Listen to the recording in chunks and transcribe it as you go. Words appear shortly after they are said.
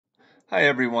Hi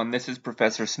everyone, this is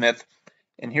Professor Smith,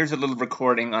 and here's a little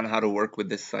recording on how to work with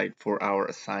this site for our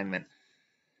assignment.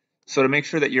 So to make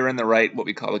sure that you're in the right, what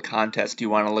we call a contest, you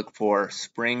want to look for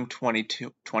Spring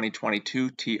 2022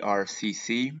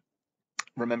 TRCC.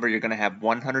 Remember, you're going to have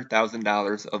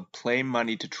 $100,000 of play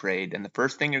money to trade, and the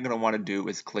first thing you're going to want to do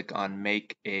is click on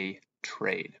Make a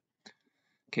Trade.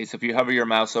 Okay, so if you hover your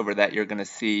mouse over that, you're going to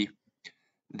see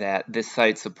that this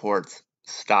site supports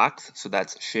stocks, so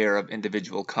that's share of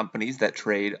individual companies that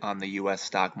trade on the US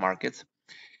stock markets.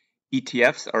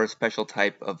 ETFs are a special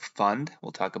type of fund.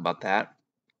 We'll talk about that.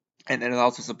 And then it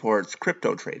also supports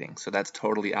crypto trading, so that's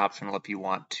totally optional if you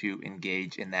want to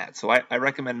engage in that. So I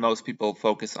recommend most people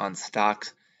focus on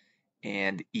stocks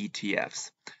and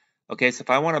ETFs. Okay, so if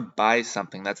I want to buy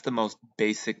something, that's the most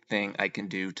basic thing I can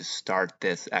do to start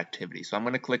this activity. So I'm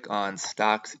going to click on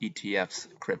stocks, ETFs,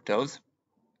 cryptos.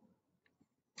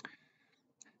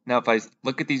 Now, if I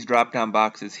look at these drop-down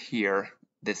boxes here,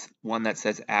 this one that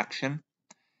says action,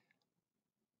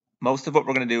 most of what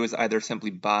we're going to do is either simply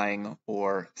buying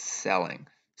or selling.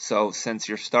 So since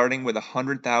you're starting with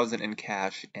 100,000 in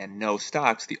cash and no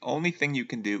stocks, the only thing you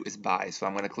can do is buy. So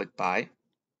I'm going to click buy.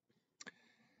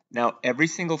 Now, every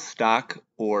single stock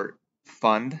or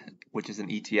fund, which is an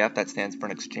ETF, that stands for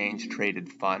an exchange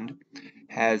traded fund,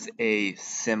 has a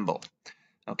symbol.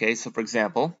 Okay, so for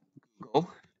example, Google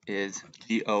is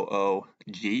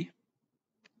GOOG,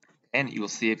 and you will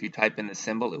see if you type in the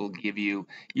symbol, it will give you,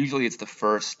 usually it's the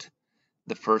first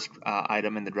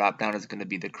item in the drop down is going to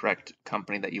be the correct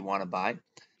company that you want to buy.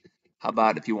 How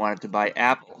about if you wanted to buy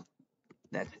Apple?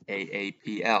 That's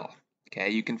AAPL.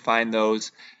 Okay, you can find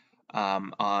those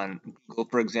on Google,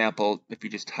 for example. If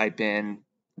you just type in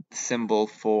symbol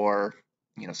for,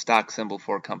 stock symbol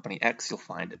for company X, you'll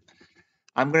find it.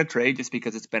 I'm going to trade just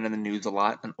because it's been in the news a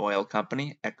lot, an oil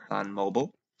company,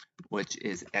 ExxonMobil, which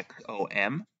is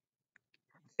XOM.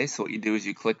 Okay, so what you do is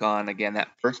you click on, again, that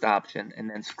first option and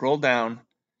then scroll down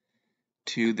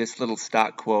to this little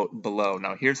stock quote below.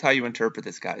 Now, here's how you interpret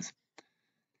this, guys.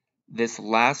 This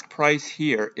last price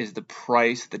here is the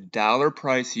price, the dollar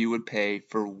price you would pay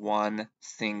for one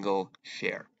single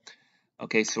share.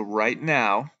 Okay, so right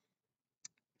now,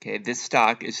 okay, this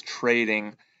stock is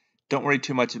trading. Don't worry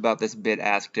too much about this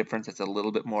bid-ask difference. It's a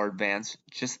little bit more advanced.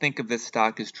 Just think of this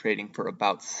stock as trading for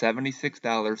about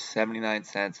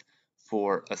 $76.79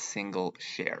 for a single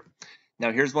share.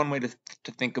 Now, here's one way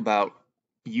to think about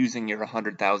using your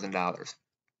 $100,000.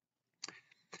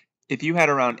 If you had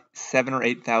around $7,000 or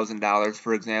 $8,000,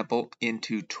 for example,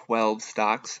 into 12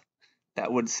 stocks,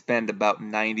 that would spend about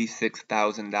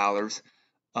 $96,000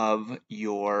 of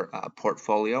your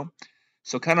portfolio.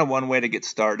 So kind of one way to get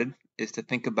started is to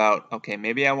think about, okay,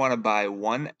 maybe I want to buy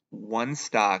one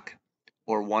stock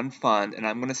or one fund, and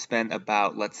I'm going to spend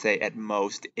about, let's say, at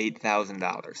most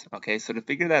 $8,000. Okay, so to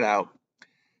figure that out,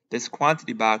 this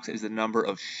quantity box is the number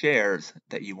of shares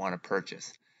that you want to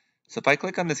purchase. So if I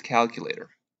click on this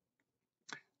calculator,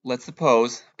 let's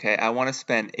suppose, okay, I want to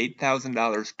spend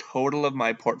 $8,000 total of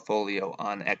my portfolio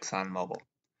on ExxonMobil.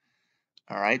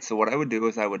 All right, so what I would do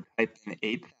is I would type in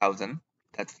 8,000.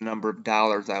 That's the number of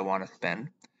dollars I want to spend.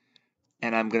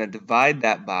 And I'm going to divide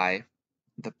that by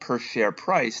the per share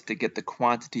price to get the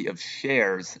quantity of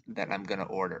shares that I'm going to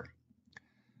order.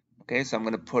 Okay, so I'm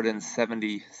going to put in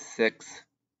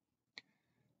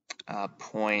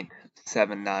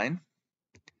 76.79.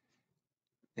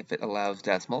 If it allows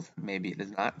decimals, maybe it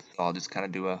does not. So I'll just kind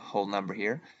of do a whole number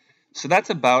here. So that's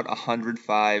about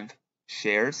 105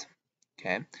 shares.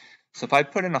 Okay, so if I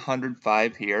put in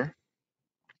 105 here,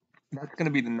 that's going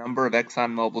to be the number of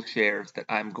ExxonMobil shares that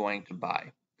I'm going to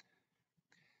buy.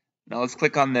 Now let's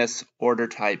click on this order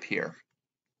type here.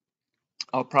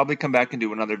 I'll probably come back and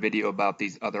do another video about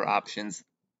these other options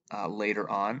later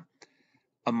on.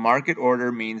 A market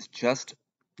order means just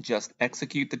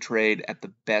execute the trade at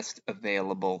the best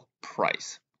available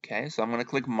price. Okay, so I'm going to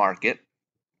click market.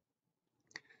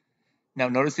 Now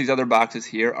notice these other boxes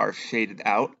here are shaded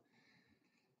out.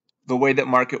 The way that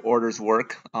market orders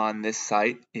work on this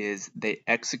site is they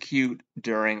execute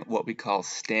during what we call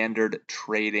standard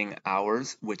trading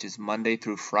hours, which is Monday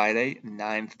through Friday,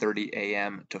 9:30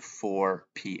 a.m. to 4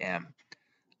 p.m.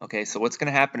 Okay, so what's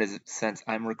going to happen is, since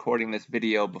I'm recording this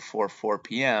video before 4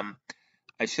 p.m.,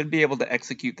 I should be able to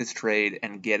execute this trade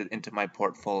and get it into my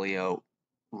portfolio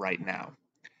right now.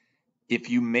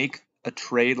 If you make a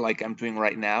trade like I'm doing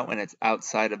right now and it's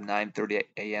outside of 9:30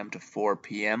 a.m. to 4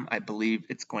 p.m., I believe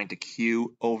it's going to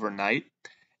queue overnight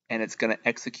and it's going to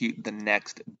execute the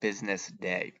next business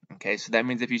day. Okay, so that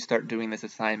means if you start doing this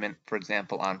assignment, for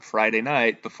example, on Friday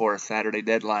night before a Saturday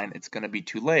deadline, it's going to be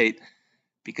too late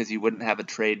because you wouldn't have a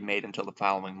trade made until the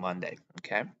following Monday.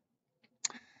 Okay.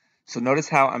 So notice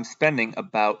how I'm spending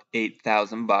about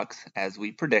 8,000 bucks as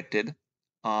we predicted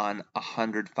on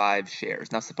 105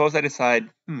 shares. Now suppose I decide,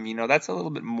 that's a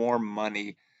little bit more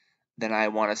money than I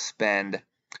want to spend.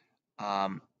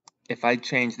 If I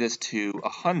change this to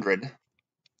 100, okay,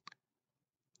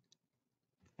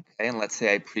 and let's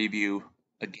say I preview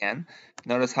again,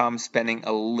 notice how I'm spending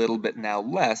a little bit now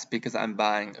less because I'm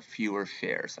buying fewer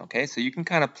shares. Okay, so you can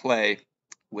kind of play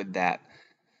with that.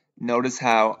 Notice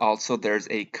how also there's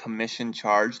a commission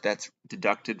charge that's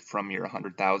deducted from your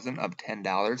 100,000 of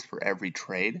 $10 for every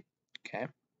trade. Okay.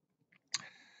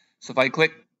 So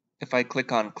if I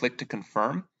click on click to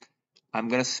confirm, I'm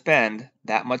going to spend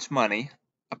that much money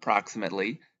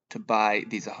approximately to buy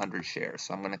these 100 shares.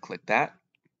 So I'm going to click that.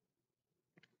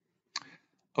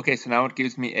 Okay, so now it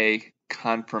gives me a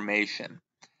confirmation.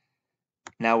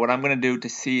 Now what I'm going to do to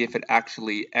see if it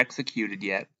actually executed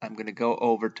yet, I'm going to go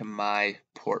over to my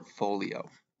portfolio.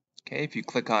 Okay, if you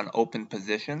click on open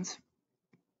positions.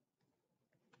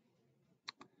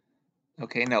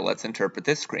 Okay, now let's interpret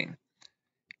this screen.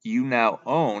 You now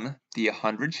own the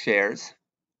 100 shares.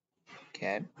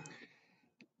 Okay.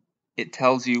 It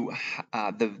tells you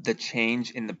the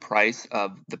change in the price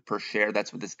of the per share.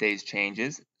 That's what this day's change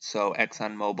is. So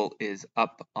ExxonMobil is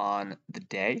up on the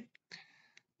day.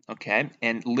 Okay,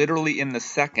 and literally in the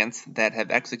seconds that have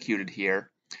executed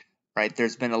here, right,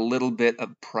 there's been a little bit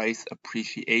of price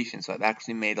appreciation. So I've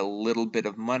actually made a little bit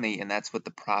of money, and that's what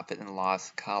the profit and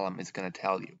loss column is going to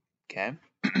tell you. Okay.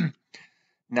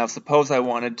 Now suppose I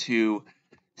wanted to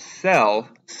sell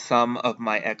some of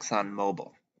my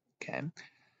ExxonMobil. Okay.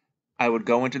 I would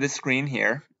go into the screen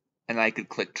here and I could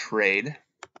click trade,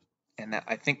 and that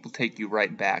I think will take you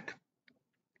right back.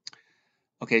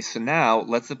 Okay, so now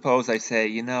let's suppose I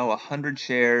say, 100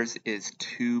 shares is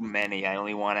too many. I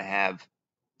only want to have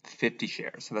 50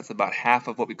 shares. So that's about half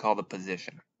of what we call the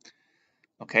position.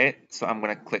 Okay, so I'm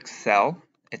going to click sell.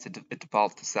 It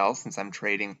defaults to sell since I'm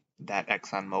trading that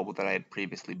ExxonMobil that I had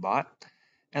previously bought.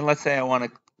 And let's say I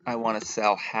want to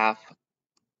sell half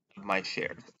of my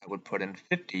shares. I would put in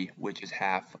 50, which is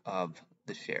half of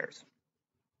the shares.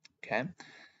 Okay.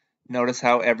 Notice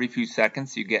how every few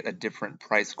seconds you get a different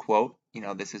price quote.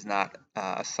 This is not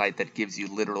a site that gives you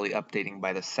literally updating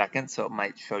by the second, so it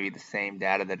might show you the same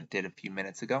data that it did a few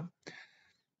minutes ago.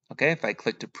 Okay, if I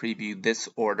click to preview this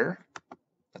order,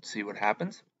 let's see what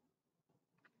happens.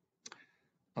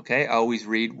 Okay, always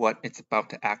read what it's about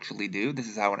to actually do. This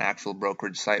is how an actual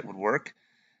brokerage site would work.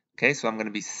 Okay, so I'm going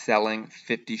to be selling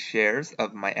 50 shares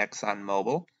of my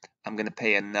ExxonMobil. I'm going to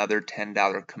pay another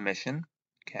 $10 commission.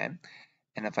 Okay,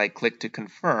 and if I click to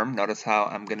confirm, notice how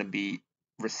I'm going to be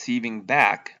receiving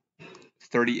back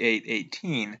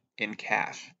 $38.18 in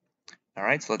cash. All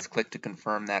right, so let's click to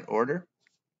confirm that order.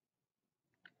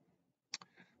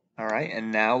 All right,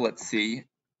 and now let's see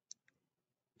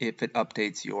if it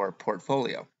updates your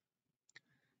portfolio.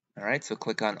 All right, so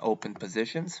click on open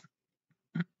positions.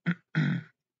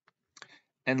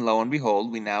 And lo and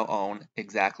behold, we now own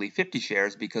exactly 50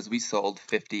 shares because we sold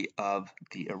 50 of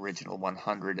the original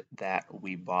 100 that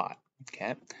we bought.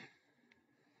 Okay.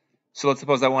 So let's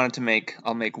suppose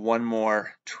I'll make one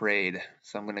more trade.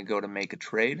 So I'm going to go to make a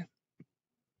trade.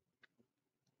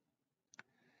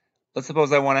 Let's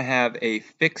suppose I want to have a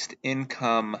fixed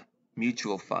income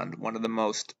mutual fund. One of the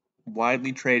most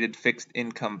widely traded fixed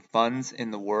income funds in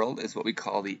the world is what we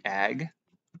call the AGG,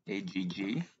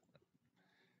 AGG.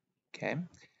 Okay.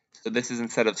 So this is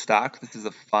instead of stocks, this is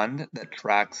a fund that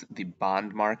tracks the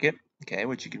bond market, okay,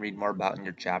 which you can read more about in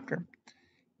your chapter.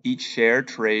 Each share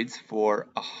trades for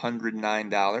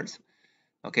 $109.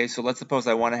 Okay, so let's suppose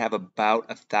I want to have about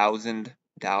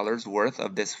 $1,000 worth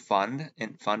of this fund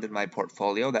in my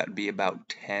portfolio. That would be about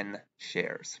 10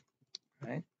 shares.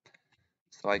 Right?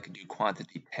 So I could do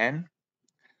quantity 10.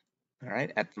 All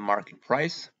right, at the market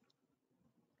price.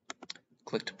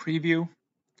 Click to preview.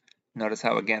 Notice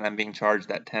how again I'm being charged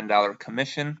that $10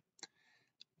 commission.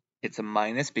 It's a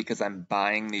minus because I'm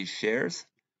buying these shares.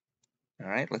 All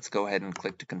right, let's go ahead and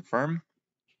click to confirm.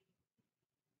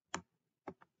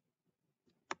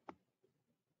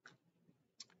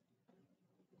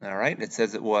 All right, it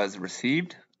says it was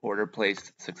received, order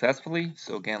placed successfully.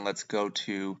 So again, let's go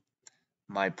to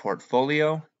my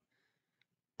portfolio,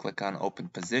 click on open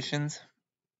positions.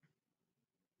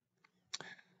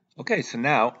 Okay, so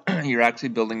now you're actually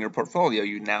building your portfolio.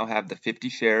 You now have the 50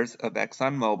 shares of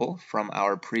ExxonMobil from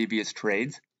our previous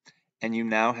trades, and you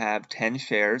now have 10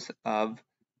 shares of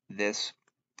this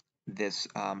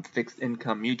fixed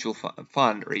income mutual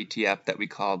fund or ETF that we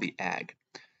call the AGG.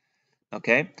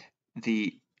 Okay,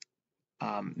 the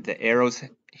arrows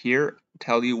here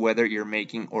tell you whether you're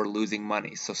making or losing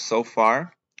money. So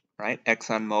far, right?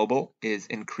 ExxonMobil is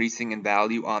increasing in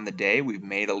value on the day. We've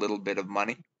made a little bit of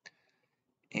money.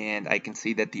 And I can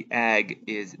see that the ag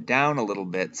is down a little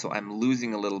bit, so I'm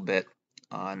losing a little bit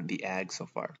on the ag so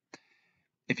far.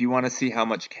 If you want to see how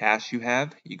much cash you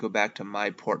have, you go back to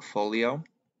My Portfolio,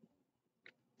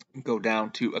 go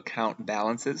down to Account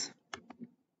Balances,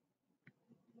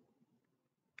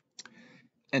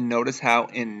 and notice how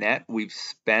in net we've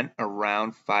spent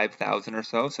around 5,000 or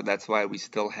so, so that's why we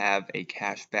still have a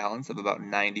cash balance of about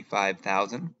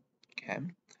 95,000. Okay,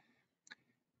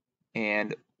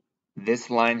 and this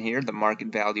line here, the market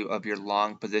value of your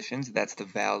long positions, that's the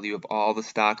value of all the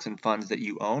stocks and funds that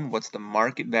you own. What's the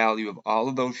market value of all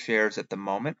of those shares at the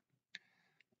moment?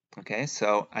 Okay,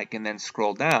 so I can then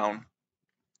scroll down,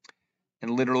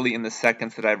 and literally in the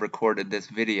seconds that I've recorded this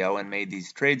video and made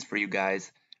these trades for you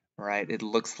guys, right, it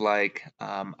looks like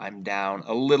I'm down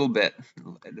a little bit,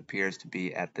 it appears to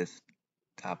be at this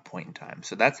point in time.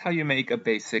 So that's how you make a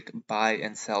basic buy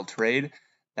and sell trade.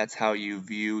 That's how you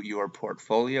view your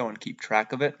portfolio and keep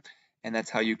track of it. And that's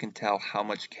how you can tell how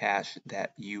much cash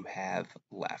that you have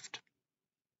left.